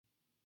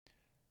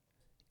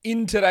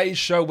In today's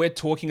show, we're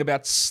talking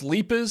about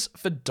sleepers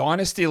for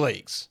Dynasty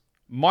leagues.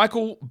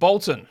 Michael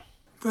Bolton.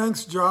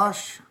 Thanks,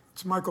 Josh.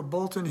 It's Michael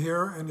Bolton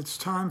here, and it's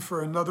time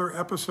for another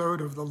episode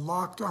of the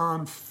Locked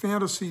On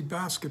Fantasy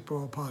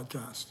Basketball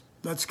Podcast.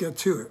 Let's get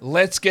to it.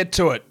 Let's get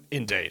to it,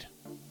 indeed.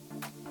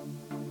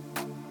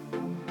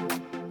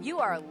 You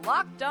are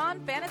Locked On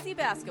Fantasy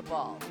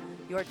Basketball,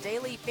 your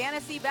daily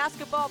fantasy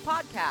basketball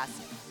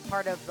podcast,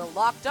 part of the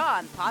Locked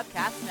On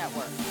Podcast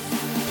Network.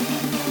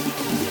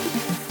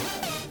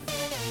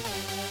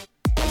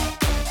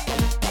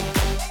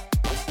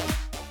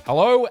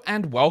 Hello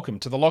and welcome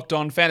to the Locked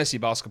On Fantasy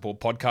Basketball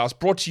Podcast,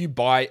 brought to you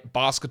by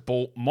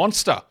Basketball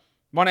Monster.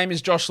 My name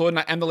is Josh Lloyd and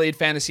I am the lead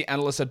fantasy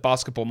analyst at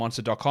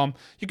basketballmonster.com.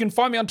 You can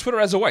find me on Twitter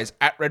as always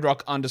at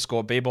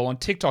redrock_bball, on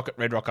TikTok at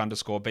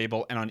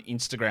redrock_bball, and on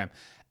Instagram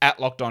at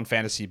Locked On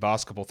Fantasy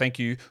Basketball. Thank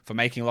you for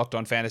making Locked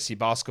On Fantasy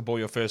Basketball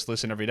your first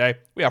listen every day.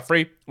 We are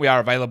free. We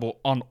are available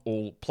on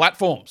all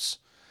platforms.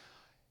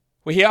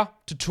 We're here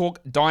to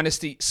talk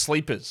Dynasty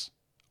sleepers.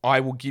 I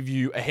will give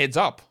you a heads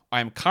up. I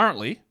am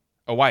currently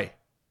away.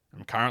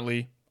 I'm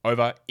currently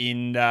over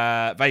in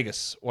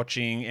Vegas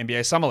watching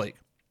NBA Summer League.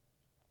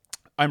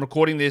 I'm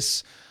recording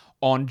this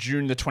on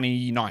June the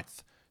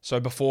 29th, so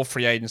before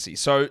free agency.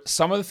 So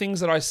some of the things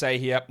that I say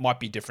here might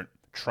be different.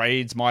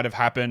 Trades might have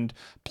happened.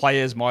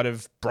 Players might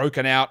have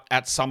broken out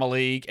at Summer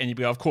League. And you'd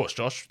be like, of course,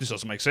 Josh, this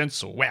doesn't make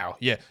sense. Or wow,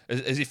 yeah,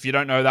 as if you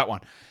don't know that one.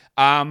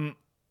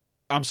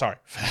 I'm sorry.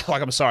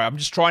 I'm sorry. I'm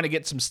just trying to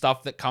get some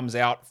stuff that comes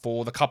out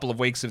for the couple of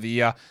weeks of the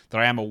year that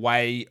I am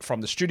away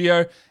from the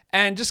studio,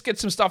 and just get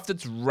some stuff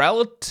that's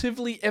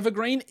relatively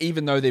evergreen,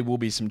 even though there will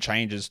be some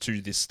changes to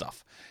this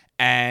stuff.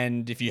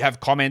 And if you have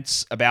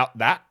comments about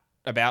that,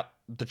 about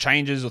the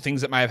changes or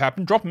things that may have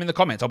happened, drop them in the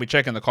comments. I'll be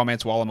checking the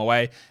comments while I'm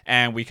away,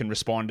 and we can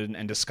respond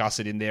and discuss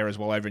it in there as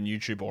well over in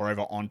YouTube or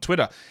over on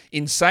Twitter.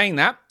 In saying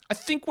that, I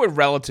think we're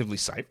relatively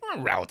safe.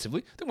 I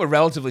think we're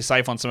relatively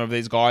safe on some of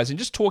these guys, and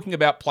just talking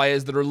about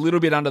players that are a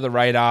little bit under the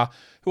radar,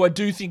 who I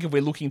do think, if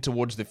we're looking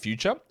towards the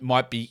future,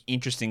 might be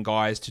interesting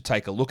guys to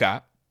take a look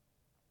at.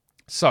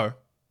 So,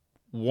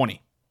 warning.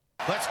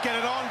 Let's get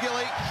it on,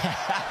 Gilly.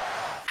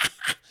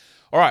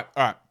 All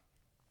right.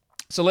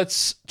 So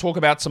let's talk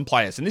about some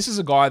players. And this is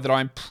a guy that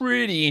I'm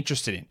pretty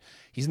interested in.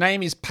 His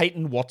name is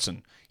Peyton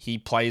Watson. He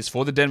plays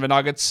for the Denver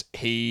Nuggets.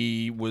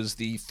 He was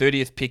the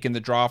 30th pick in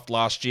the draft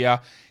last year.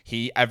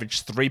 He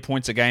averaged 3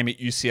 points a game at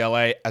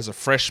UCLA as a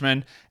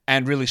freshman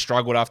and really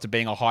struggled after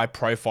being a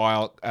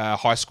high-profile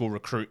high school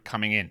recruit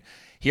coming in.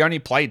 He only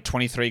played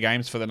 23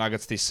 games for the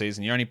Nuggets this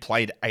season. He only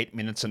played 8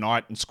 minutes a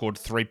night and scored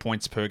 3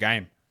 points per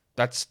game.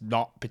 That's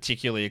not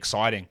particularly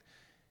exciting.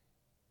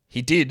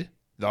 He did,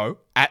 though,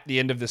 at the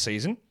end of the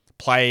season,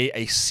 play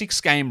a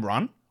 6-game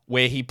run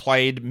where he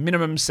played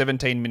minimum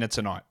 17 minutes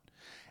a night.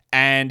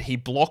 And he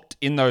blocked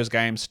in those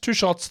games 2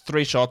 shots,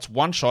 3 shots,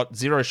 1 shot,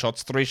 0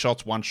 shots, 3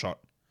 shots, 1 shot.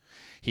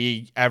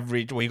 He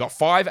got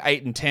 5,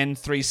 8, and 10,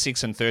 3,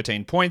 6, and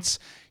 13 points.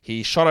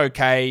 He shot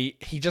okay.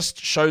 He just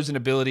shows an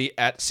ability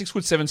at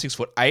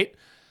 6'7", 6'8",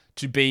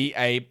 to be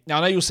a... Now,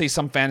 I know you'll see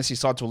some fantasy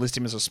sites will list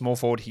him as a small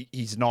forward.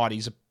 He's not.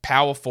 He's a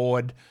power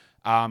forward,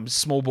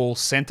 small ball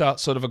center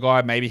sort of a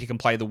guy. Maybe he can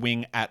play the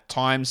wing at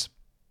times.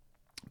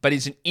 But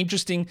he's an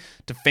interesting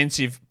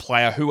defensive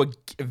player who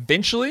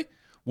eventually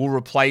will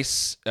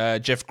replace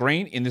Jeff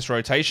Green in this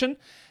rotation.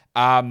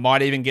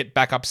 Might even get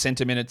backup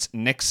center minutes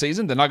next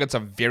season. The Nuggets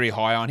are very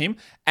high on him.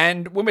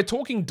 And when we're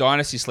talking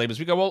dynasty sleepers,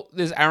 we go, well,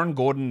 there's Aaron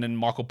Gordon and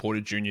Michael Porter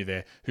Jr.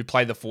 there who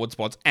play the forward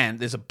spots. And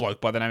there's a bloke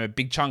by the name of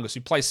Big Chungus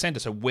who plays center.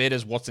 So where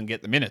does Watson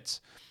get the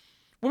minutes?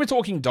 When we're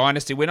talking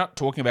dynasty, we're not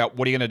talking about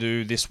what are you going to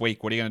do this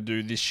week? What are you going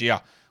to do this year?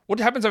 What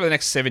happens over the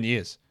next 7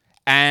 years?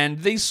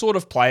 And these sort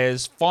of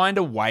players find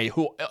a way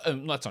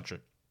that's not true.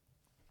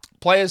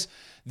 Players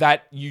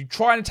that you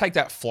try and take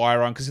that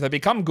flyer on, because if they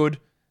become good,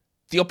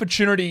 the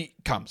opportunity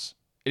comes.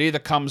 It either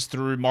comes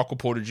through Michael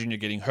Porter Jr.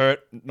 getting hurt,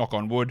 knock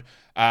on wood,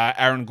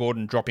 Aaron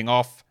Gordon dropping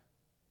off,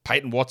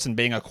 Peyton Watson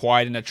being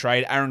acquired in a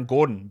trade, Aaron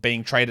Gordon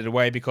being traded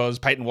away because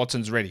Peyton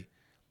Watson's ready.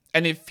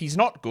 And if he's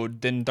not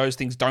good, then those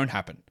things don't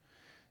happen.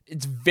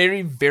 It's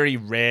very, very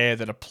rare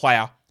that a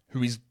player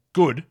who is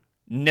good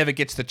never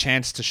gets the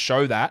chance to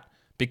show that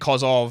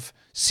because of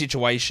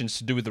situations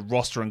to do with the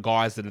roster and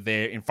guys that are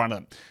there in front of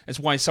them. It's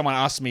why someone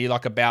asked me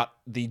about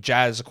the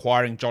Jazz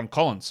acquiring John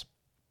Collins.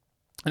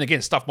 And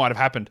again, stuff might have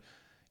happened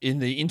in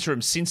the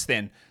interim since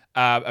then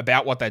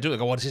about what they do. They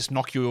go, does this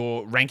knock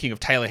your ranking of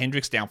Taylor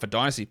Hendricks down for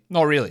Dynasty?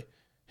 Not really.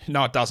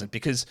 No, it doesn't,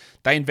 because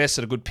they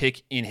invested a good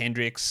pick in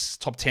Hendricks,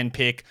 top 10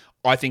 pick.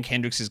 I think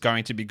Hendricks is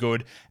going to be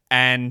good.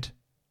 And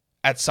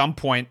at some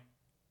point,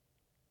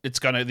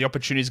 the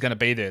opportunity is going to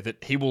be there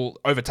that he will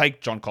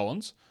overtake John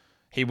Collins.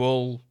 He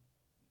will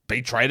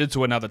be traded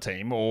to another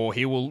team, or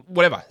he will,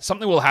 whatever.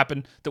 Something will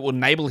happen that will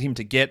enable him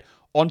to get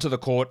onto the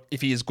court if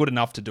he is good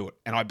enough to do it.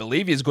 And I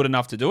believe he is good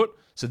enough to do it.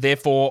 So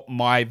therefore,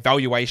 my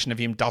valuation of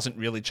him doesn't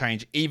really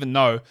change, even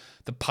though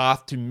the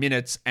path to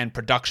minutes and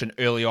production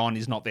early on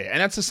is not there.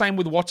 And that's the same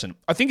with Watson.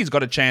 I think he's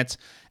got a chance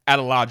at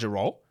a larger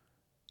role.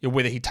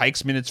 Whether he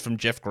takes minutes from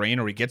Jeff Green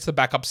or he gets the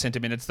backup center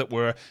minutes that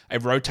were a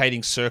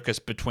rotating circus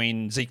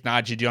between Zeke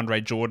Nnaji,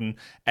 DeAndre Jordan,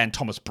 and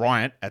Thomas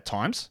Bryant at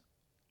times.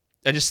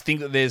 I just think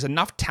that there's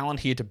enough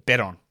talent here to bet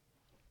on.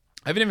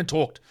 I haven't even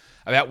talked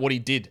about what he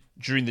did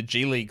during the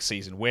G League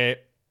season, where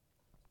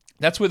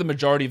that's where the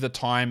majority of the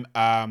time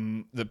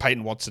that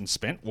Peyton Watson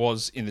spent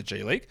was in the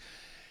G League.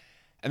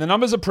 And the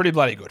numbers are pretty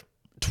bloody good.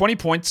 20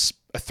 points,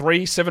 a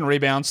 3, 7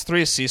 rebounds,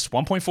 3 assists,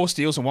 1.4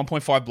 steals, and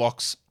 1.5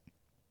 blocks.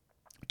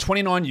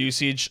 29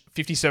 usage,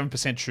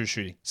 57% true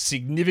shooting.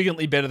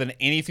 Significantly better than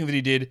anything that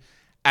he did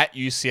at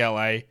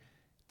UCLA.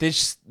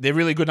 They're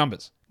really good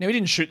numbers. Now, he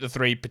didn't shoot the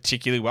 3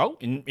 particularly well.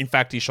 In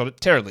fact, he shot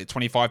it terribly at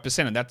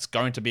 25%, and that's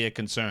going to be a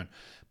concern.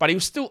 But he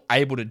was still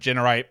able to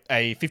generate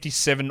a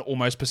 57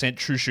 almost percent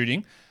true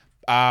shooting,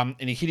 and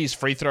he hit his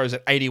free throws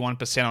at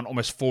 81% on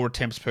almost 4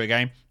 attempts per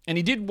game. And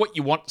he did what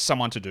you want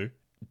someone to do,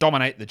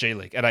 dominate the G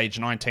League. At age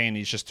 19,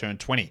 he's just turned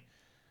 20.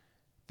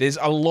 There's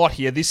a lot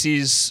here. This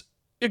is,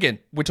 again,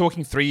 we're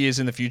talking 3 years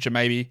in the future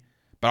maybe,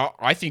 but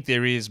I think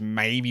there is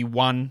maybe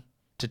 1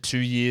 to 2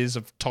 years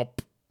of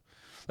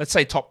let's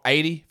say top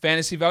 80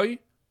 fantasy value.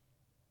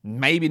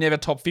 Maybe never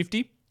top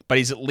 50, but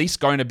he's at least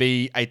going to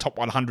be a top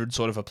 100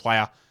 sort of a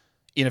player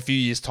in a few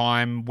years'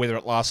 time, whether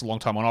it lasts a long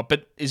time or not.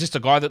 But he's just a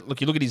guy that,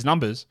 you look at his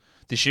numbers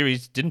this year, he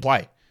didn't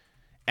play.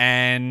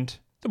 And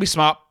there'll be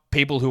smart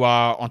people who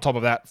are on top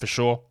of that for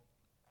sure.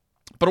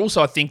 But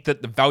also I think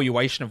that the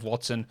valuation of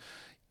Watson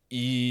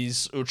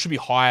it should be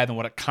higher than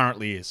what it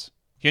currently is.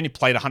 He only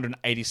played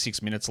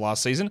 186 minutes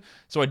last season,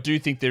 so I do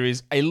think there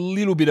is a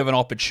little bit of an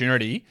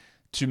opportunity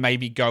to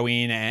maybe go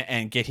in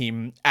and get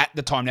him at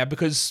the time now,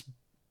 because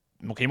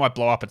look, he might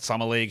blow up at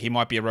Summer League. He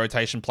might be a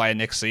rotation player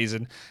next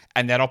season.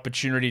 And that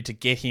opportunity to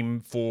get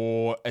him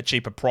for a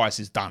cheaper price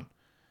is done.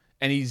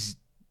 And he's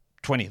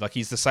 20.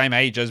 He's the same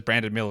age as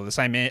Brandon Miller, the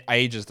same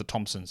age as the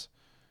Thompsons.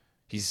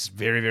 He's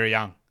very, very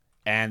young.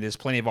 And there's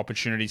plenty of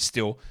opportunities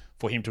still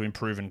for him to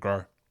improve and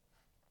grow.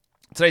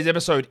 Today's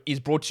episode is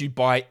brought to you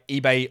by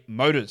eBay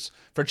Motors.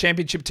 For a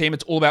championship team,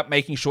 it's all about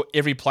making sure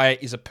every player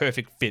is a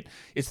perfect fit.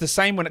 It's the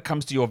same when it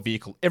comes to your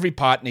vehicle. Every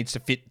part needs to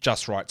fit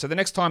just right. So the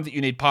next time that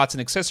you need parts and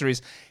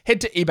accessories,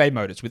 head to eBay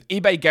Motors. With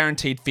eBay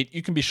Guaranteed Fit,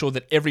 you can be sure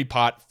that every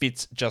part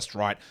fits just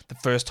right the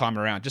first time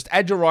around. Just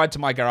add your ride to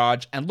My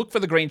Garage and look for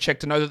the green check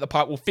to know that the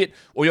part will fit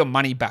or your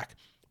money back.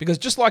 Because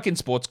just like in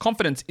sports,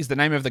 confidence is the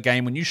name of the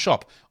game when you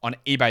shop on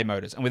eBay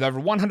Motors. And with over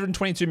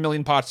 122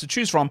 million parts to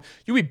choose from,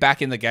 you'll be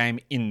back in the game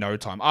in no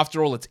time.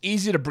 After all, it's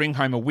easier to bring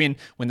home a win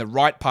when the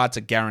right parts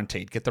are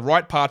guaranteed. Get the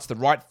right parts, the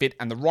right fit,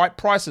 and the right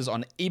prices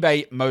on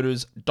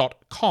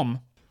ebaymotors.com.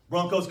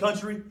 Broncos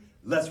country,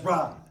 let's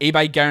ride.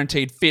 eBay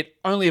Guaranteed Fit,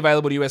 only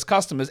available to US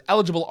customers,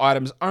 eligible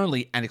items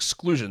only, and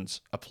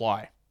exclusions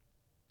apply.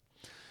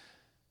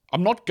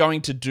 I'm not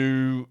going to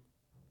do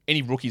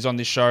any rookies on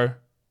this show,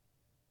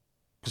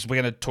 because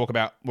we're going to talk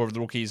about more of the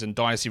rookies and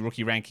Dynasty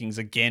rookie rankings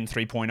again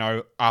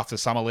 3.0 after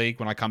Summer League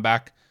when I come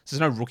back. So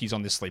there's no rookies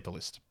on this sleeper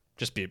list.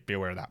 Just be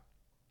aware of that.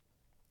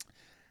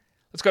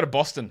 Let's go to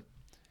Boston.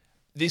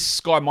 This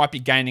guy might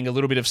be gaining a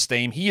little bit of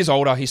steam. He is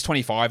older. He's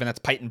 25, and that's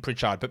Peyton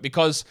Pritchard. But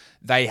because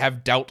they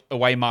have dealt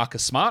away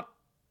Marcus Smart,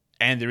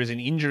 and there is an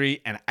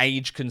injury and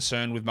age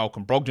concern with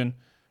Malcolm Brogdon,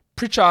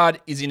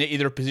 Pritchard is in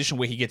either a position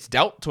where he gets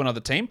dealt to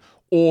another team,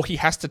 or he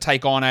has to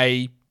take on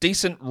a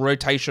decent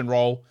rotation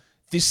role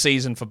this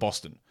season for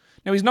Boston.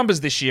 Now, his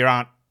numbers this year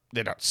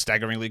they're not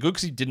staggeringly good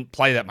because he didn't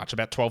play that much,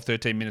 about 12,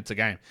 13 minutes a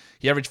game.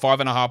 He averaged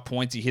 5.5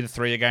 points. He hit a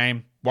 3 a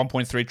game,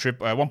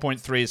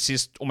 1.3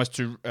 assists, almost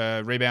 2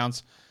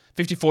 rebounds,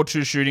 54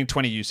 true shooting,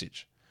 20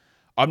 usage.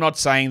 I'm not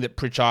saying that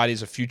Pritchard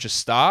is a future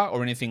star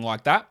or anything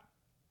like that,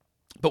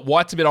 but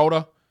White's a bit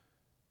older.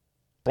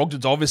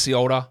 Brogdon's obviously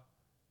older.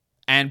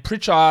 And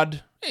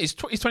Pritchard, he's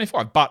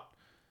 25, but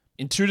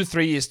in 2 to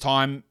 3 years'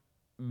 time,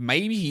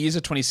 maybe he is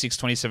a 26,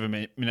 27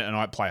 minute a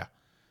night player.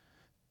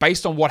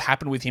 Based on what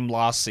happened with him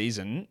last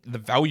season, the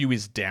value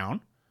is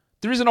down.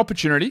 There is an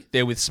opportunity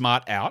there with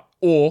Smart out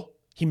or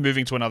him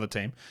moving to another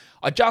team.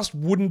 I just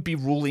wouldn't be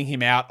ruling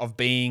him out of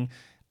being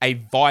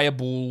a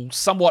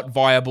somewhat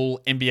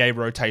viable NBA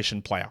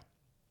rotation player.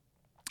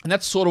 And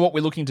that's sort of what we're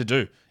looking to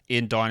do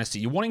in Dynasty.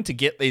 You're wanting to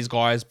get these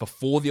guys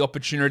before the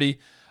opportunity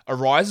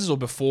arises or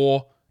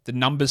before the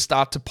numbers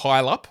start to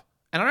pile up.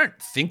 And I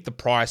don't think the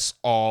price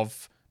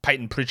of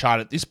Peyton Pritchard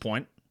at this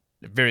point,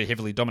 a very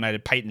heavily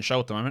dominated Peyton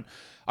show at the moment,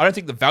 I don't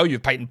think the value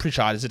of Peyton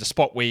Pritchard is at a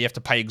spot where you have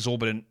to pay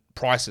exorbitant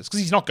prices, because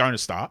he's not going to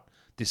start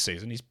this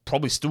season. He's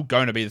probably still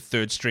going to be the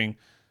third string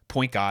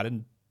point guard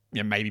and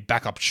maybe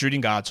backup shooting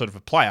guard sort of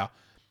a player.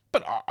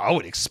 But I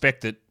would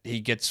expect that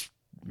he gets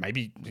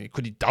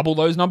could he double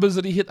those numbers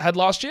that he had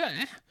last year?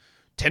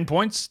 10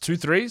 points, 2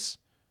 threes,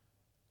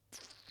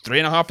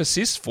 3.5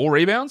 assists, 4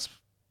 rebounds,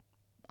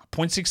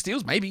 0.6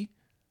 steals, maybe.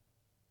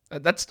 I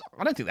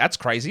don't think that's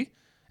crazy.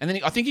 And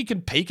then I think he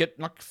can peak at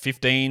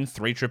 15,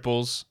 3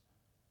 triples,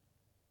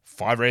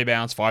 5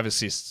 rebounds, 5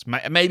 assists.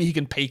 Maybe he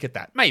can peak at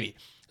that. Maybe.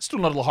 Still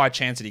not a high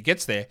chance that he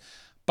gets there.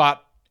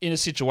 But in a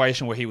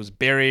situation where he was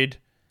buried,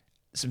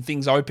 some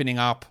things opening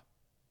up,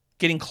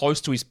 getting close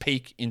to his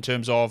peak in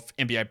terms of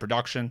NBA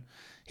production,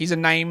 he's a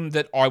name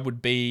that I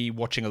would be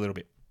watching a little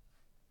bit.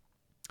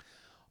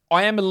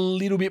 I am a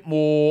little bit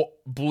more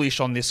bullish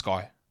on this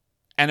guy.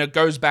 And it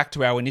goes back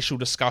to our initial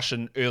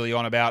discussion early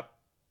on about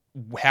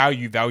how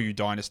you value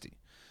Dynasty.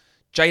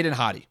 Jaden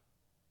Hardy.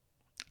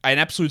 An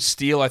absolute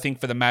steal, I think,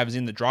 for the Mavs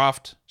in the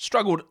draft.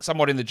 Struggled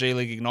somewhat in the G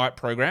League Ignite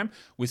program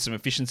with some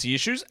efficiency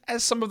issues,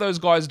 as some of those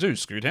guys do.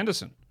 Scoot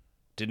Henderson.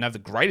 Didn't have the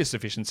greatest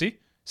efficiency.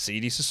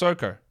 CD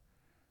Sissoko.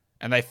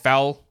 And they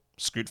fell.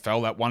 Scoot fell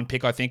that one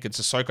pick, I think, and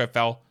Sissoko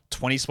fell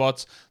 20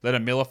 spots.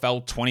 Leonard Miller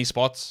fell 20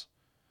 spots.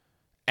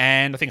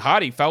 And I think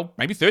Hardy fell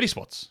maybe 30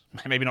 spots.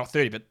 Maybe not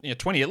 30, but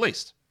 20 at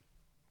least.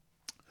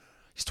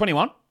 He's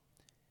 21.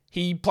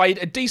 He played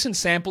a decent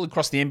sample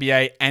across the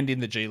NBA and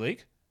in the G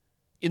League.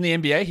 In the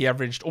NBA, he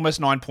averaged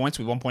almost 9 points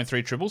with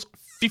 1.3 triples,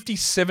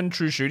 57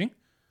 true shooting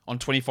on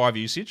 25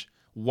 usage,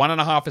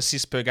 1.5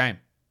 assists per game.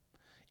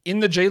 In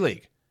the G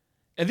League,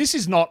 and this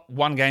is not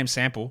one game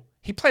sample,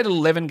 he played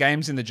 11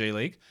 games in the G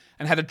League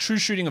and had a true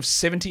shooting of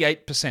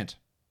 78%.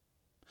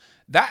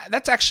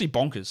 That's actually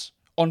bonkers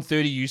on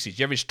 30 usage.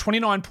 He averaged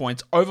 29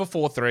 points, over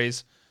 4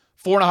 threes,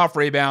 4.5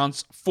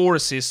 rebounds, 4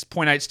 assists,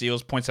 0.8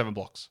 steals, 0.7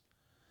 blocks.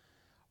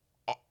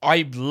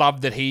 I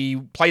love that he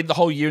played the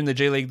whole year in the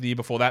G League the year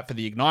before that for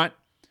the Ignite.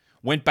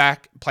 Went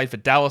back, played for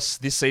Dallas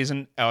this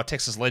season, our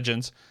Texas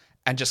Legends,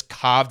 and just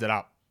carved it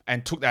up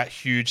and took that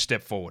huge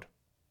step forward.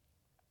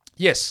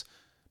 Yes,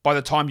 by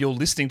the time you're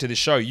listening to this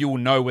show, you will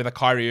know whether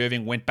Kyrie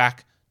Irving went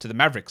back to the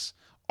Mavericks.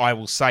 I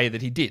will say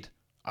that he did.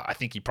 I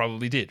think he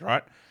probably did,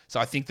 right? So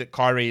I think that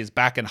Kyrie is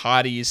back and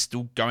Hardy is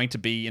still going to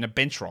be in a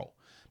bench role.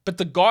 But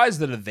the guys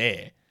that are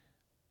there,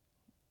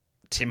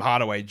 Tim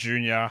Hardaway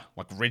Jr.,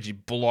 like Reggie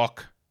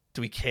Bullock,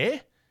 do we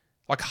care?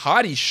 Like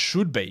Hardy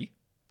should be,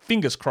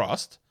 fingers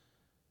crossed.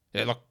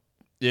 The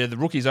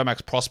rookies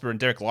Omax Prosper and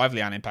Derek Lively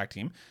aren't impacting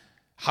him.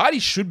 Hardy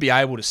should be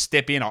able to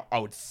step in, I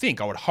would think,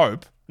 I would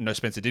hope, no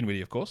Spencer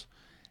Dinwiddie, of course,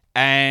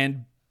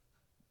 and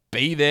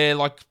be their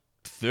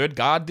third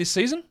guard this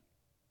season.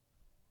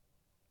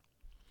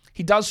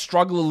 He does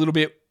struggle a little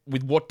bit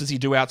with what does he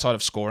do outside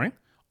of scoring.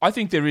 I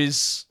think there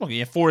is,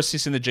 4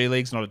 assists in the G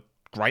League is not a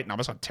great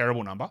number, it's not a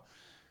terrible number,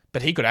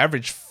 but he could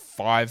average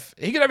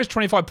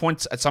 25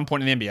 points at some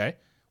point in the NBA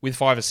with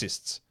 5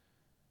 assists.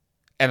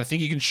 And I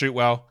think he can shoot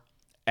well.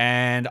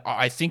 And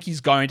I think he's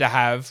going to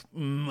have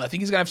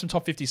some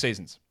top 50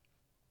 seasons.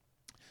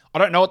 I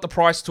don't know what the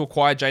price to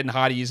acquire Jaden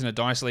Hardy is in a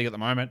Dynasty League at the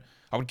moment.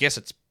 I would guess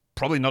it's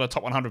probably not a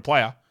top 100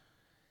 player.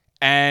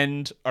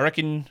 And I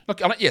reckon,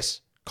 yes,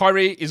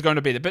 Kyrie is going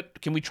to be there.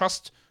 But can we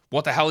trust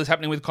what the hell is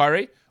happening with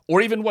Kyrie?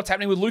 Or even what's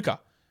happening with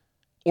Luka?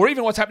 Or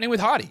even what's happening with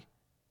Hardy?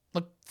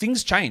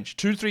 Things change.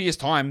 2-3 years'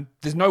 time,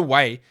 there's no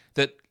way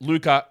that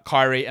Luka,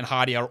 Kyrie, and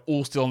Hardy are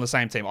all still on the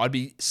same team. I'd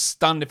be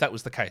stunned if that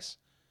was the case.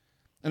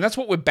 And that's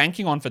what we're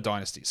banking on for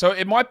Dynasty. So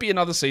it might be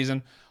another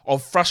season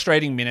of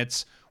frustrating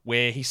minutes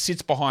where he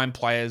sits behind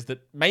players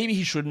that maybe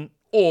he shouldn't,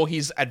 or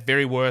he's at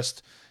very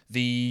worst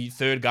the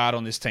third guard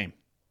on this team.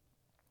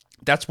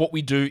 That's what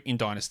we do in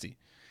Dynasty.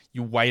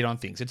 You wait on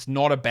things. It's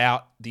not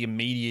about the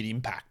immediate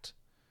impact.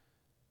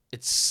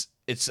 It's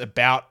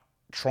about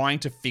trying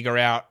to figure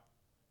out,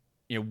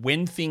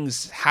 when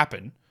things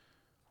happen,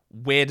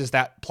 where does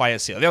that player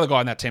sit? The other guy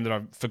on that team that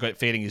I'm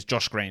forgetting is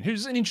Josh Green,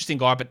 who's an interesting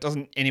guy, but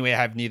doesn't anywhere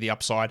have near the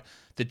upside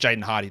that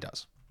Jaden Hardy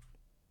does.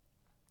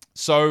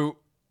 So,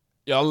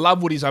 I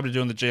love what he's able to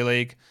do in the G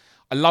League.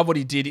 I love what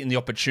he did in the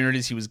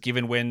opportunities he was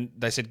given when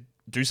they said,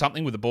 do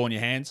something with the ball in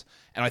your hands.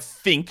 And I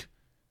think,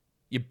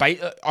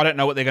 I don't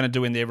know what they're going to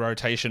do in their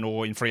rotation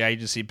or in free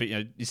agency, but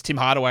is Tim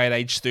Hardaway at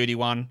age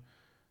 31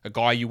 a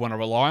guy you want to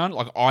rely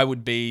on? I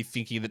would be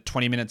thinking that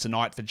 20 minutes a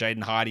night for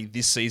Jaden Hardy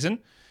this season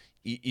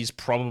is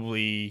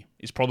probably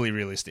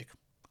realistic.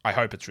 I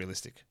hope it's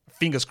realistic.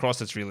 Fingers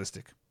crossed it's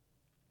realistic.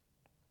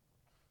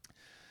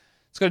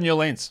 Let's go to New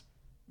Orleans.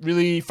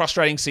 Really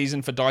frustrating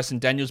season for Dyson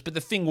Daniels, but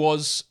the thing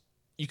was,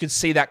 you could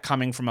see that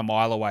coming from a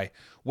mile away.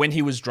 When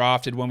he was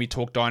drafted, when we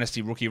talked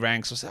Dynasty rookie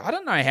ranks, I said, I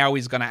don't know how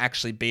he's going to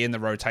actually be in the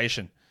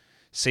rotation.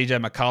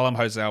 CJ McCollum,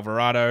 Jose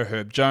Alvarado,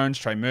 Herb Jones,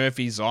 Trey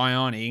Murphy,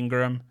 Zion,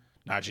 Ingram,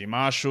 Najee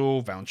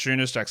Marshall,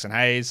 Valanciunas, Jackson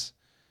Hayes.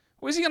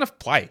 Where's he going to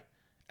play?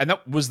 And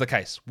that was the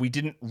case. We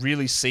didn't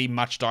really see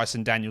much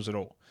Dyson Daniels at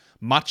all.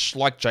 Much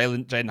like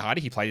Jaden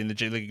Hardy, he played in the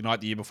G League Ignite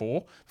the year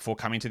before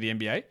coming to the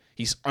NBA.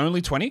 He's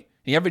only 20.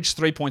 He averaged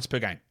 3 points per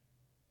game.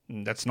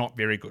 That's not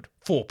very good.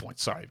 4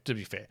 points, sorry, to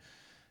be fair.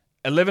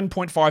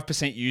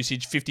 11.5%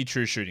 usage, 50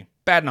 true shooting.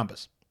 Bad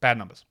numbers.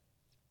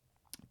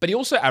 But he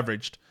also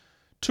averaged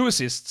 2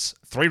 assists,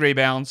 3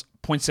 rebounds,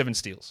 0.7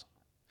 steals.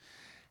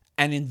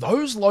 And in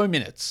those low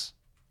minutes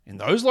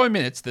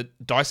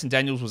that Dyson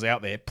Daniels was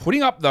out there,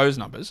 putting up those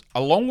numbers,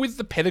 along with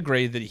the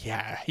pedigree that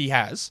he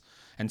has,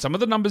 and some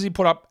of the numbers he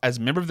put up as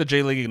a member of the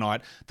G League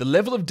Ignite, the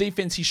level of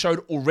defense he showed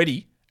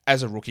already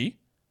as a rookie,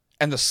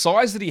 and the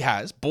size that he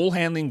has, ball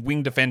handling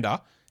wing defender,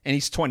 and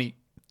he's 20,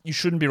 you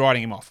shouldn't be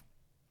writing him off.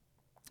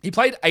 He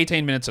played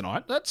 18 minutes a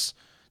night. It's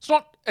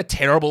not a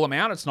terrible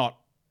amount. It's not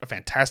a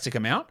fantastic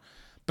amount,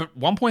 but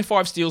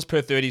 1.5 steals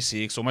per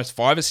 36, almost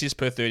 5 assists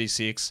per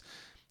 36.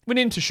 We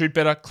need him to shoot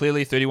better,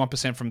 clearly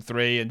 31% from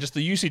three, and just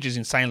the usage is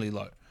insanely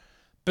low.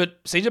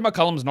 But CJ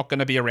McCollum's not going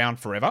to be around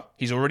forever.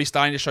 He's already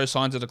starting to show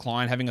signs of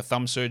decline, having a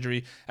thumb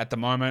surgery at the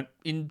moment.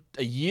 In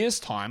a year's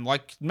time,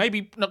 like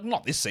maybe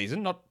not this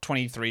season, not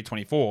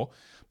 23-24,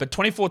 but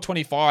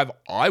 24-25,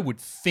 I would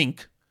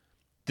think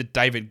that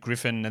David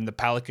Griffin and the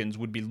Pelicans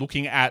would be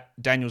looking at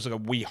Daniels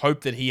like, we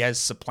hope that he has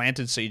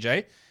supplanted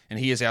CJ and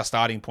he is our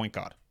starting point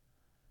guard.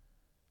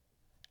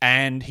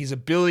 And his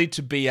ability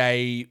to be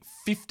a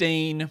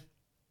 15,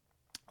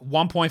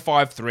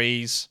 1.5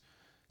 threes,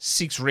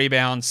 6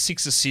 rebounds,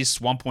 6 assists,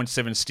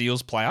 1.7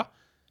 steals player.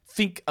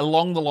 Think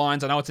along the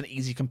lines, I know it's an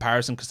easy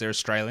comparison because they're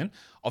Australian,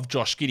 of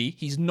Josh Giddey.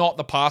 He's not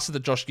the passer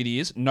that Josh Giddey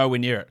is, nowhere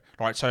near it.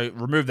 Right, so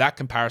remove that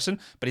comparison,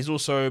 but he's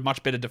also a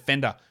much better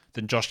defender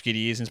than Josh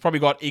Giddey is, and he's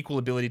probably got equal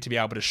ability to be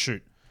able to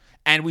shoot.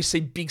 And we see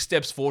big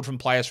steps forward from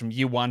players from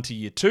year 1 to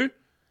year 2,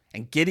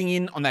 and getting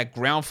in on that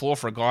ground floor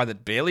for a guy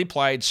that barely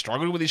played,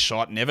 struggled with his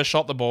shot, never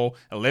shot the ball,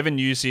 11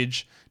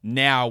 usage.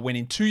 Now, when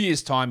in 2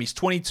 years' time, he's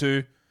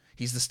 22,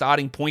 he's the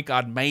starting point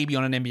guard maybe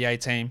on an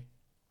NBA team,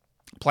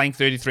 playing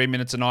 33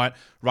 minutes a night,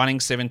 running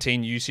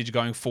 17 usage,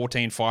 going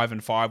 14, 5,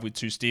 and 5 with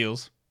 2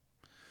 steals.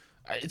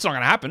 It's not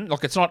going to happen.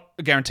 Like, it's not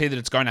a guarantee that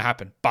it's going to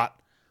happen, but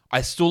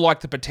I still like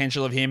the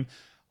potential of him.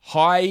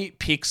 High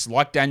picks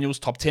like Daniels,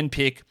 top 10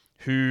 pick,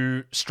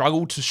 who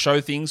struggled to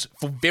show things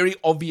for very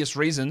obvious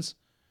reasons.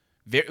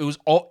 It was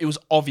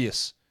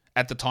obvious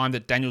at the time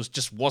that Daniels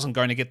just wasn't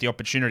going to get the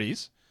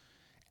opportunities,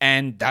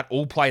 and that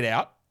all played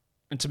out.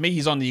 And to me,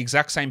 he's on the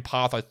exact same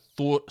path I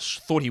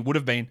thought he would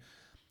have been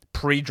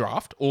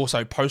pre-draft,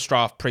 also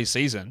post-draft,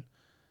 pre-season.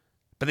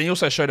 But then he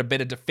also showed a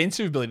better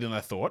defensive ability than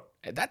I thought.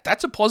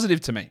 That's a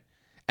positive to me.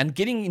 And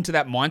getting into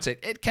that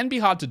mindset, it can be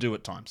hard to do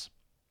at times.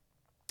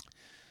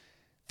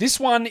 This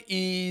one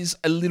is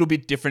a little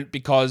bit different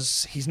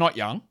because he's not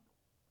young.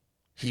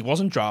 He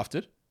wasn't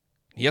drafted.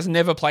 He has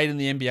never played in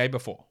the NBA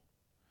before.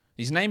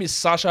 His name is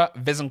Sasha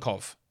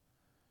Vezenkov,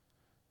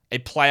 a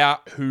player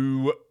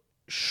who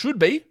should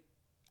be,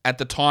 at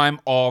the time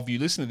of you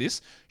listen to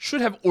this,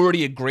 should have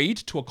already agreed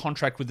to a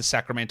contract with the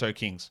Sacramento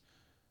Kings,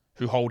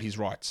 who hold his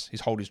rights,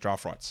 hold his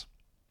draft rights.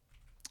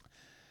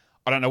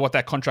 I don't know what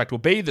that contract will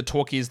be. The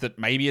talk is that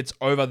maybe it's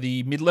over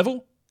the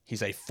mid-level.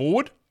 He's a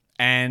forward,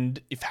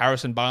 and if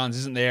Harrison Barnes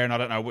isn't there, and I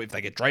don't know if they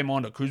get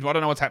Draymond or Kuzma, I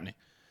don't know what's happening.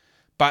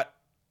 But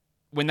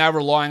when they're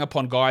relying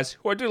upon guys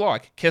who I do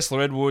like,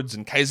 Kessler Edwards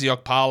and KZ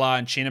Okpala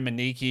and China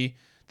Maniki,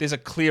 there's a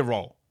clear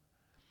role.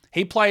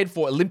 He played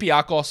for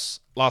Olympiakos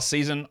last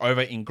season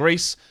over in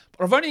Greece,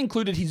 but I've only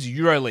included his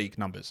EuroLeague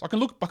numbers. I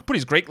can put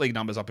his Greek League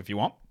numbers up if you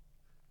want,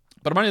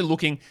 but I'm only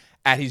looking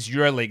at his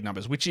EuroLeague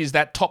numbers, which is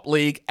that top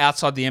league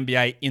outside the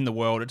NBA in the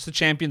world. It's the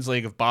Champions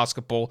League of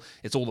basketball.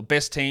 It's all the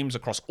best teams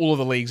across all of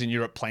the leagues in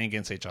Europe playing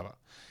against each other.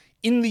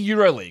 In the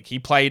EuroLeague, he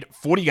played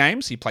 40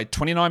 games. He played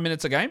 29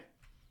 minutes a game.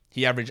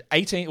 He averaged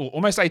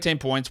almost 18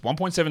 points,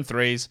 1.7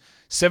 threes,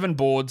 7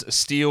 boards, a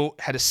steal,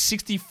 had a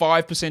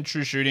 65%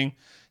 true shooting,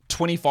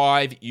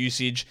 25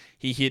 usage.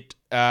 He hit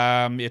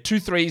 2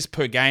 threes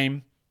per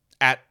game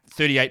at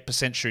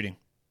 38% shooting.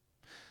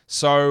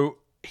 So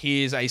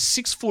he is a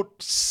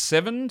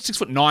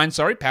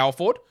 6'9", power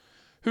forward,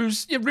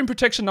 whose rim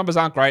protection numbers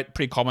aren't great,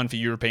 pretty common for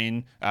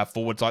European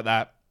forwards like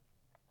that.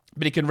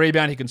 But he can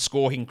rebound, he can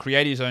score, he can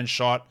create his own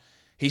shot.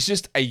 He's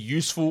just a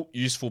useful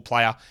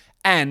player.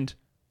 And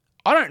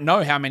I don't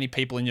know how many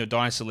people in your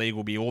Dynasty League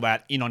will be all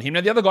that in on him.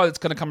 Now, the other guy that's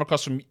going to come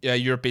across from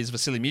Europe is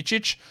Vasily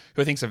Micic,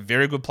 who I think is a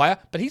very good player,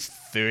 but he's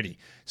 30.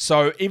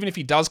 So even if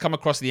he does come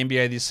across the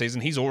NBA this season,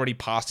 he's already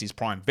past his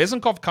prime.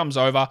 Vezenkov comes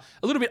over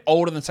a little bit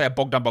older than, say, a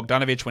Bogdan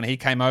Bogdanovic when he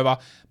came over,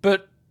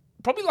 but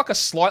probably like a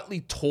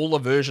slightly taller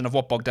version of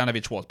what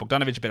Bogdanovic was.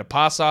 Bogdanovic a better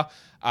passer,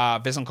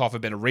 Vezenkov a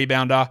better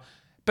rebounder,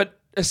 but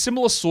a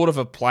similar sort of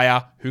a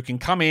player who can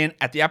come in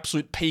at the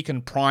absolute peak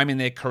and prime in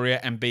their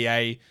career and be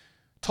a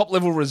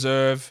top-level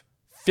reserve,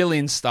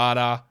 fill-in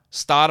starter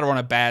on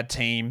a bad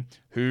team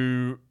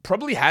who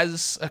probably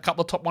has a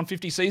couple of top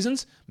 150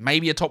 seasons,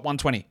 maybe a top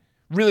 120.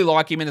 Really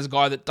like him and as a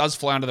guy that does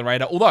fly under the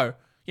radar, although,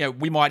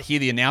 we might hear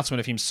the announcement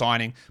of him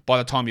signing by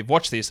the time you've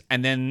watched this,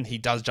 and then he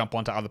does jump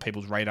onto other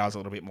people's radars a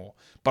little bit more.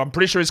 But I'm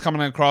pretty sure he's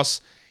coming across.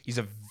 He's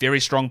a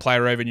very strong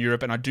player over in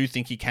Europe, and I do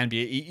think he can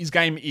be. His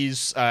game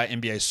is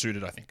NBA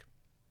suited, I think.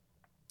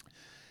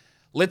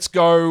 Let's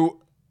go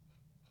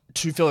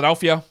to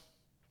Philadelphia,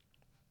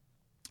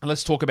 and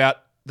let's talk about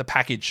the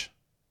package.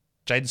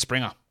 Jaden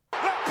Springer. The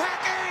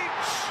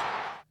package!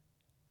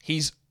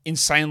 He's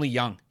insanely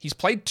young. He's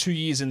played 2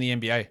 years in the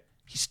NBA.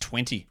 He's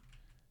 20.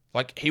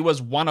 He was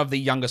one of the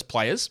youngest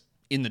players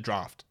in the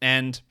draft.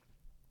 And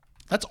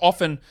that's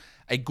often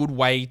a good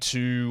way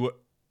to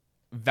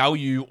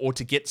value or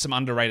to get some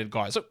underrated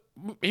guys. So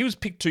he was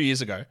picked 2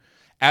 years ago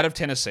out of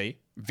Tennessee.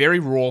 Very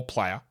raw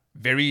player.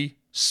 Very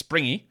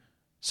springy.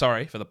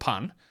 Sorry for the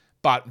pun.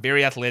 But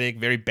very athletic,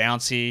 very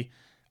bouncy.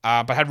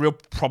 But had real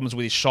problems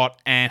with his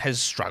shot and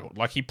has struggled.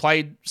 He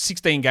played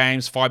 16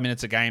 games, 5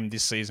 minutes a game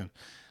this season.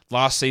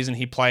 Last season,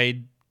 he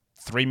played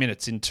 3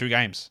 minutes in 2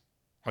 games.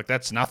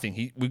 That's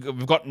nothing.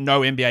 We've got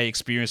no NBA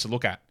experience to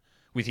look at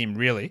with him,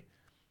 really.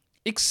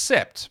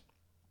 Except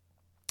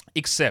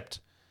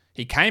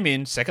he came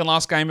in, second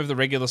last game of the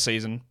regular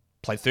season,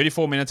 played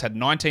 34 minutes, had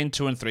 19,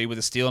 2 and 3 with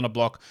a steal and a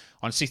block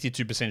on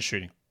 62%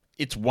 shooting.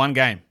 It's one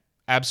game.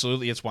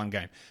 Absolutely, it's one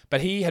game.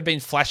 But he had been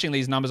flashing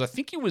these numbers. I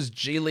think he was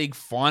G League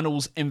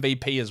Finals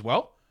MVP as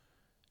well.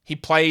 He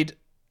played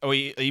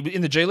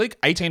in the G League,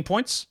 18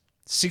 points,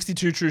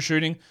 62 true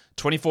shooting,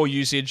 24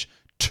 usage,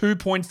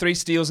 2.3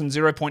 steals and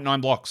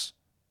 0.9 blocks.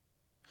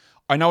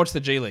 I know it's the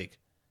G League,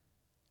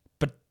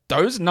 but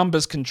those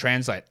numbers can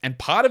translate. And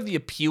part of the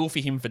appeal for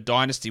him for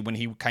Dynasty when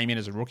he came in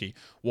as a rookie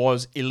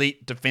was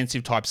elite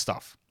defensive type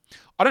stuff.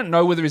 I don't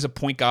know whether he's a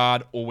point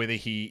guard or whether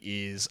he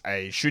is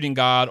a shooting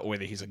guard or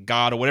whether he's a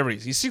guard or whatever it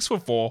is. He's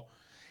 6'4".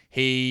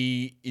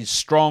 He is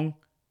strong.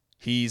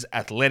 He's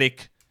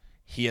athletic.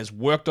 He has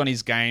worked on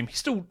his game. He's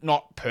still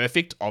not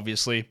perfect,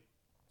 obviously.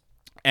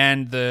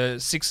 And the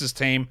Sixers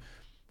team,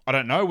 I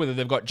don't know whether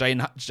they've got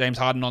James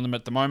Harden on them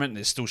at the moment.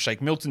 There's still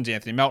Shake Milton,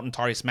 D'Anthony Melton,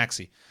 Tyrese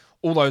Maxey.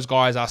 All those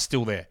guys are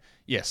still there,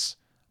 yes.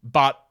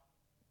 But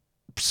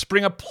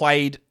Springer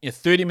played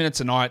 30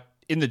 minutes a night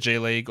in the G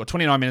League, or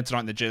 29 minutes a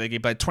night in the G League. He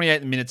played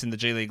 28 minutes in the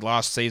G League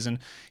last season.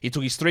 He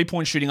took his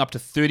three-point shooting up to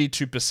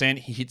 32%.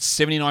 He hit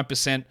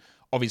 79%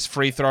 of his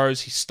free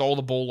throws. He stole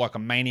the ball like a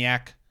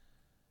maniac.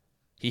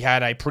 He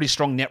had a pretty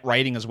strong net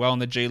rating as well in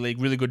the G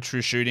League. Really good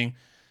true shooting.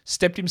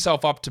 Stepped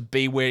himself up to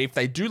be where if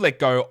they do let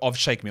go of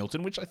Shake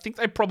Milton, which I think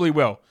they probably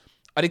will,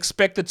 I'd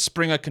expect that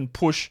Springer can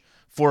push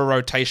for a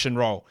rotation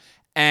role.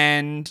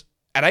 And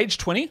at age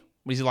 20,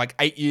 when he's like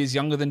 8 years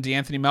younger than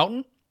D'Anthony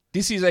Melton,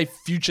 this is a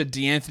future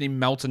D'Anthony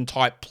Melton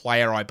type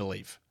player, I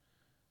believe.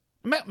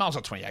 Melton's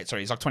not 28,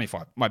 sorry, he's like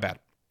 25. My bad.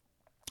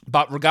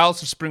 But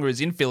regardless if Springer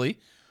is in Philly,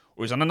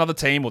 or he's on another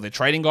team, or they're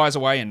trading guys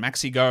away and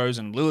Maxey goes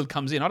and Lillard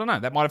comes in, I don't know.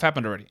 That might have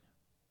happened already.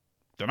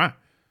 Don't know.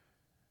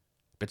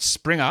 But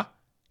Springer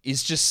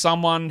is just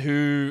someone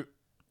who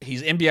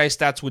his NBA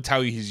stats would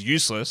tell you he's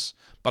useless,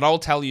 but I'll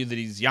tell you that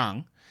he's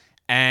young,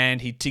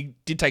 and he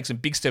did take some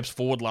big steps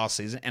forward last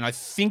season, and I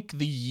think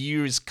the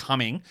year is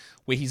coming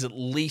where he's at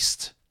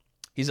least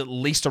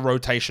a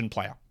rotation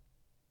player.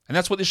 And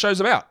that's what this show's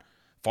about.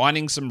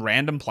 Finding some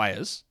random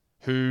players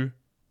who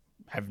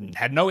have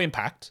had no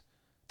impact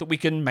that we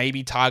can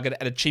maybe target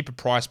at a cheaper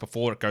price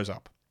before it goes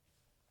up.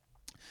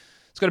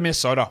 Let's go to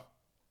Minnesota.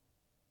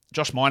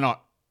 Josh Minott.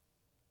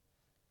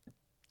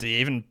 Did he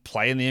even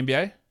play in the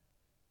NBA?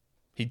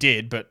 He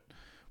did, but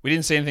we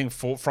didn't see anything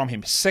from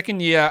him.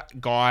 Second year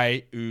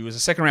guy who was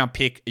a second round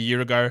pick a year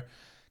ago,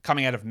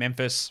 coming out of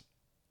Memphis.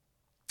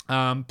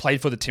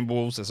 Played for the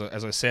Timberwolves,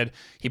 as I said.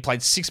 He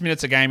played 6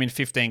 minutes a game in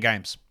 15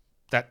 games.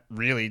 That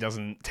really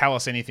doesn't tell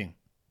us anything.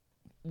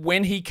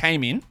 When he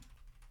came in,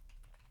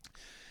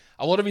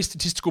 a lot of his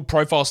statistical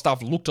profile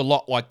stuff looked a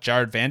lot like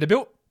Jared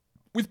Vanderbilt,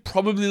 with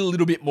probably a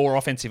little bit more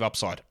offensive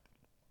upside.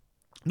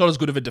 Not as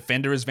good of a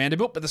defender as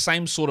Vanderbilt, but the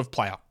same sort of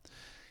player.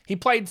 He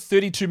played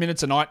 32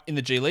 minutes a night in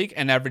the G League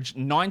and averaged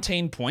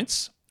 19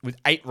 points with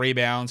 8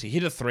 rebounds. He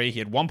hit a 3. He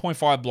had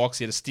 1.5 blocks.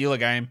 He had a steal a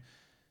game.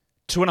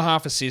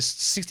 2.5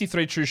 assists,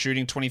 63 true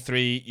shooting,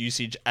 23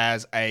 usage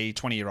as a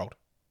 20-year-old.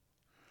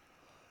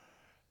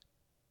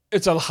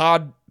 It's a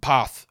hard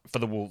path for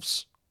the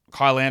Wolves.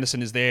 Kyle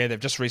Anderson is there. They've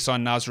just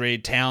re-signed Naz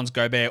Reid, Towns,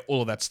 Gobert,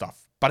 all of that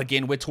stuff. But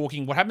again, we're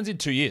talking what happens in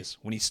 2 years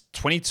when he's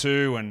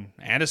 22 and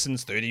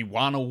Anderson's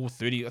 31 or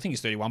 30. I think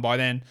he's 31 by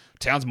then.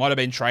 Towns might have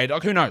been traded.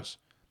 Like, who knows?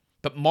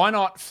 But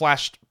Minott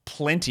flashed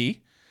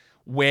plenty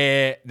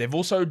where they've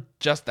also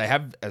they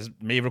have, as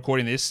me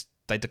recording this,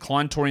 they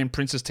declined Taurean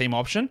Prince's team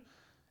option.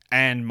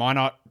 And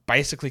Minott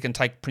basically can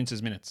take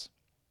Prince's minutes.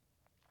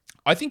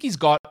 I think he's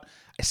got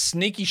a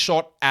sneaky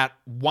shot at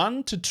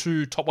 1 to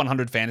 2 top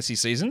 100 fantasy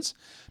seasons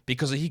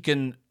because he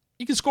can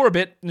score a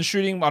bit in the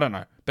shooting. I don't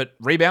know. But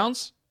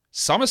rebounds,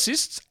 some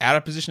assists, out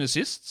of position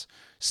assists,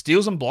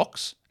 steals and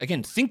blocks.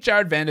 Again, think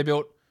Jared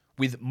Vanderbilt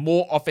with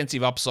more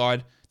offensive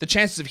upside. The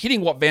chances of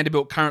hitting what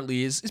Vanderbilt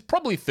currently is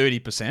probably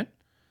 30%.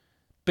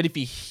 But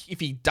if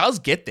he does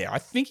get there, I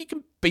think he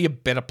can be a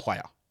better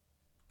player.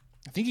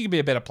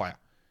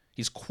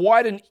 He's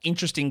quite an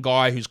interesting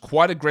guy who's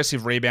quite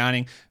aggressive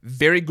rebounding,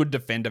 very good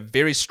defender,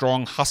 very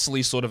strong,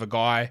 hustly sort of a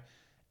guy.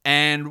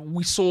 And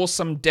we saw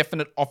some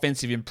definite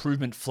offensive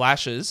improvement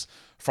flashes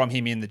from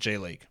him in the G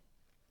League.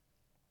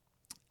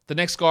 The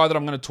next guy that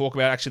I'm going to talk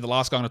about, actually the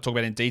last guy I'm going to talk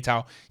about in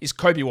detail, is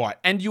Coby White.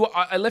 And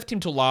I left him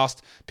till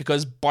last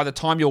because by the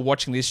time you're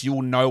watching this, you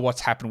will know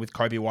what's happened with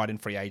Coby White in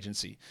free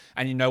agency.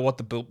 And you know what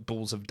the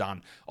Bulls have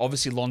done.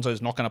 Obviously,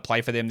 Lonzo's not going to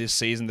play for them this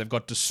season. They've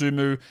got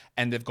Dosunmu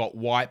and they've got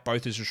White,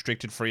 both as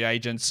restricted free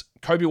agents.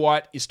 Coby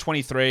White is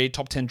 23,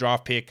 top 10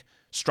 draft pick,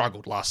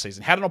 struggled last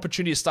season. Had an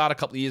opportunity to start a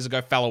couple of years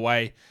ago, fell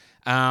away.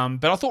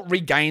 But I thought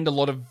regained a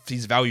lot of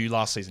his value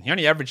last season. He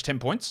only averaged 10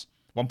 points.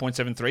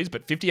 1.7 threes,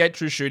 but 58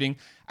 true shooting,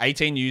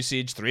 18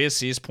 usage, 3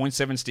 assists,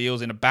 0.7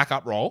 steals in a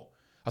backup role.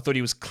 I thought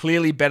he was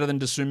clearly better than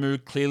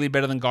Dosunmu, clearly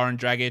better than Goran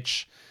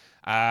Dragic.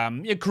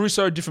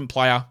 Caruso, different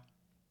player.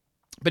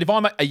 But if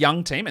I'm a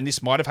young team, and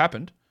this might have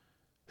happened,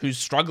 who's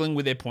struggling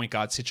with their point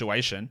guard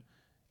situation,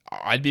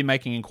 I'd be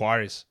making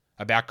inquiries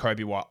about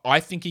Coby White.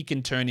 I think he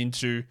can turn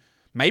into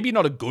maybe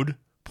not a good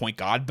point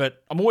guard,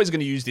 but I'm always going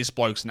to use this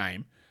bloke's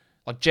name,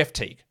 like Jeff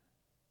Teague.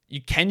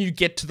 Can you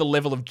get to the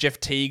level of Jeff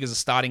Teague as a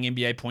starting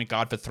NBA point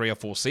guard for 3 or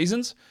 4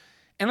 seasons?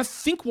 And I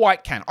think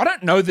White can. I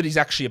don't know that he's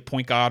actually a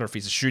point guard or if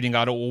he's a shooting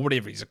guard or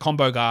whatever. He's a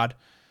combo guard.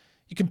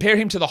 You compare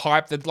him to the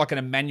hype that like an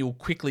Emmanuel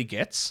Quickley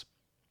gets.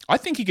 I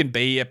think he can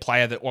be a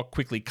player that what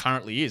Quickley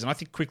currently is. And I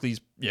think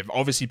Quickley's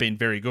obviously been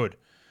very good.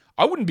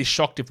 I wouldn't be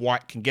shocked if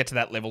White can get to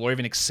that level or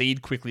even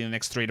exceed Quickley in the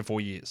next 3 to 4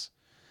 years.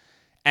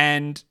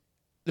 And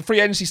the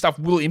free agency stuff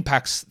will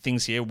impact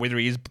things here, whether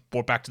he is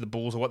brought back to the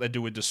Bulls or what they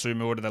do with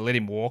DeSumo or do they let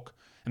him walk.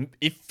 And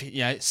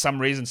if some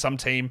reason, some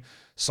team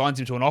signs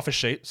him to an offer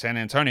sheet, San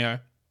Antonio,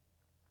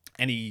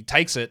 and he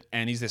takes it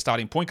and he's their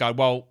starting point guard,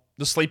 well,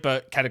 the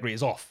sleeper category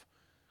is off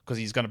because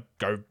he's going to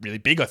go really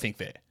big, I think,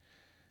 there.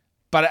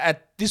 But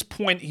at this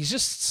point, he's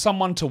just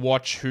someone to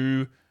watch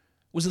who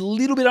was a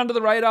little bit under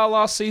the radar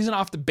last season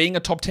after being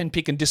a top 10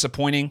 pick and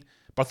disappointing,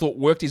 but I thought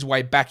worked his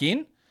way back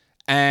in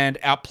and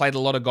outplayed a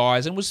lot of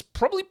guys and was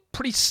probably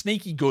pretty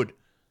sneaky good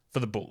for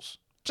the Bulls.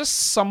 Just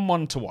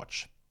someone to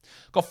watch.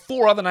 Got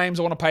 4 other names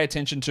I want to pay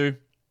attention to.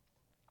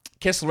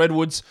 Kessler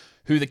Edwards,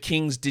 who the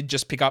Kings did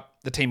just pick up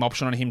the team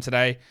option on him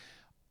today.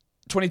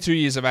 22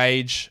 years of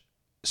age,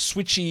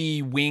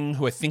 switchy wing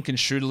who I think can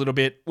shoot a little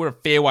bit. We're a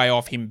fair way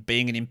off him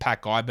being an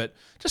impact guy, but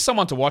just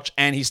someone to watch.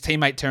 And his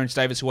teammate Terrence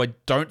Davis, who I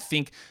don't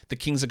think the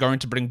Kings are going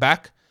to bring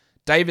back.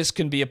 Davis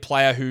can be a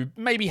player who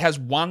maybe has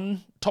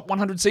one top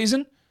 100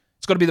 season.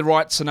 It's got to be the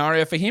right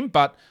scenario for him,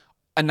 but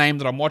a name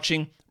that I'm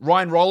watching.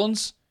 Ryan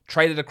Rollins,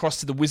 traded across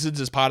to the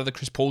Wizards as part of the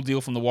Chris Paul deal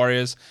from the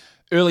Warriors.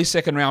 Early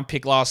second round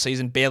pick last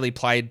season, barely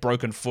played,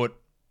 broken foot.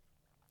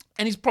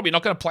 And he's probably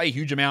not going to play a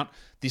huge amount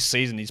this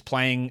season. He's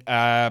playing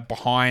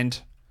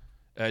behind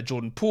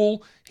Jordan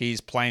Poole.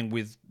 He's playing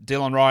with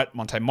Dylan Wright,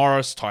 Monte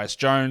Morris, Tyus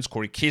Jones,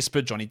 Corey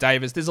Kispert, Johnny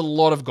Davis. There's a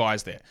lot of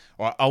guys there,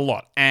 right? A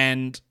lot.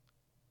 And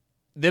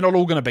they're not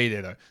all going to be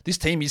there, though. This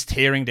team is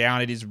tearing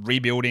down. It is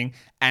rebuilding.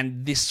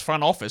 And this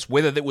front office,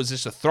 whether that was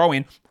just a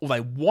throw-in or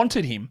they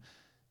wanted him,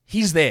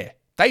 he's there.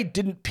 They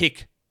didn't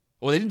pick,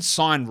 or they didn't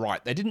sign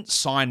Wright. They didn't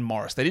sign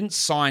Morris. They didn't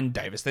sign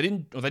Davis. They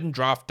didn't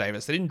draft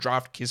Davis. They didn't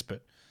draft Kispert.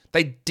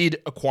 They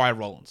did acquire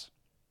Rollins.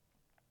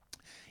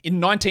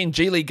 In 19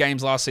 G League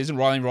games last season,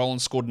 Ryan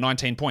Rollins scored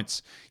 19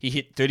 points. He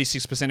hit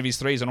 36% of his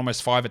threes on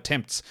almost 5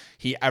 attempts.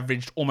 He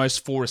averaged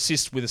almost 4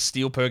 assists with a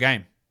steal per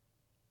game.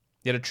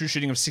 He had a true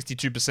shooting of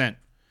 62%.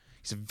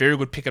 He's a very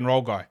good pick and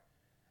roll guy.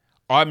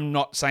 I'm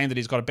not saying that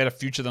he's got a better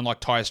future than like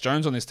Tyus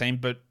Jones on this team,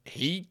 but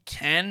he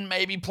can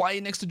maybe play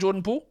next to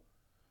Jordan Poole.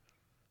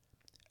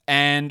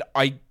 And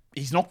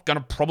he's not going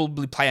to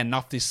probably play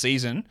enough this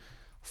season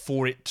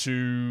for it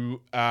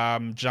to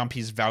jump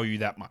his value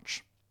that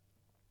much.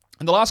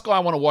 And the last guy I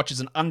want to watch is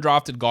an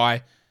undrafted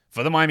guy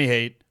for the Miami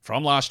Heat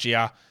from last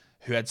year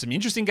who had some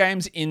interesting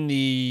games in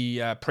the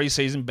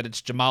preseason, but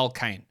it's Jamal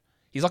Cain.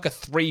 He's like a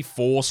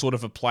 3-4 sort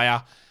of a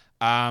player.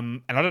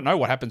 And I don't know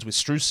what happens with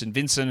Strus and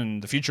Vincent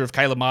and the future of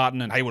Caleb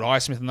Martin and Haywood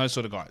Highsmith and those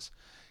sort of guys.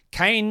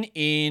 Cain,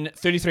 in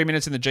 33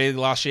 minutes in the G League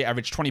last year,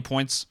 averaged 20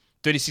 points,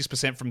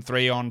 36% from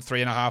 3 on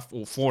 3.5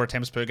 or 4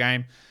 attempts per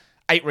game,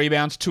 8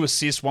 rebounds, 2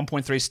 assists,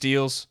 1.3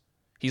 steals.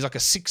 He's like a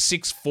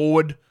 6'6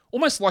 forward,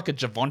 almost like a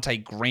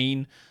Javonte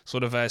Green,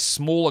 sort of a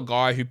smaller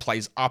guy who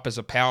plays up as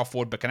a power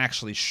forward but can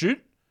actually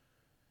shoot.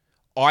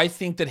 I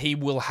think that he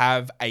will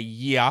have a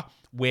year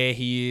where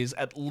he is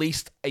at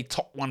least a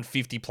top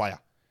 150 player.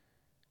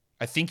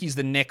 I think he's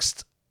the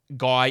next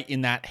guy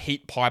in that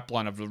Heat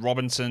pipeline of the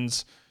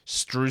Robinsons,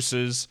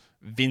 Struses,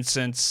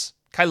 Vincents.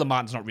 Caleb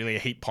Martin's not really a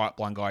Heat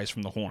pipeline guy. He's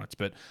from the Hornets.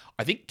 But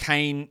I think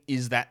Cain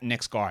is that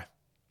next guy.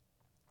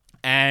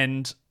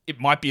 And it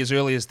might be as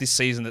early as this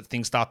season that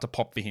things start to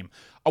pop for him.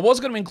 I was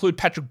going to include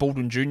Patrick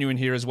Baldwin Jr. in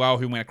here as well,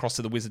 who went across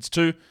to the Wizards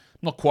too.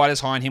 Not quite as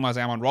high on him as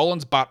I am on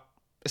Rollins, but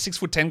a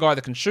 6'10" guy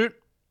that can shoot.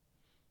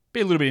 Be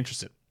a little bit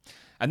interested.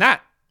 And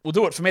that will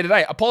do it for me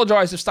today.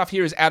 Apologize if stuff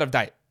here is out of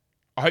date.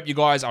 I hope you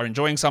guys are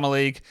enjoying Summer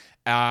League,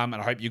 and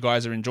I hope you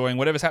guys are enjoying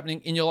whatever's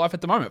happening in your life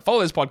at the moment. Follow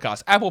this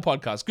podcast, Apple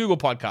Podcasts, Google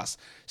Podcasts,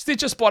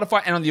 Stitcher,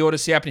 Spotify, and on the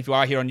Odyssey app. And if you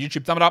are here on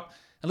YouTube, thumb it up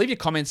and leave your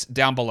comments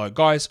down below.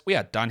 Guys, we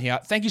are done here.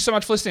 Thank you so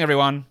much for listening,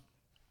 everyone.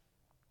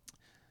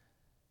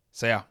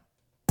 See ya.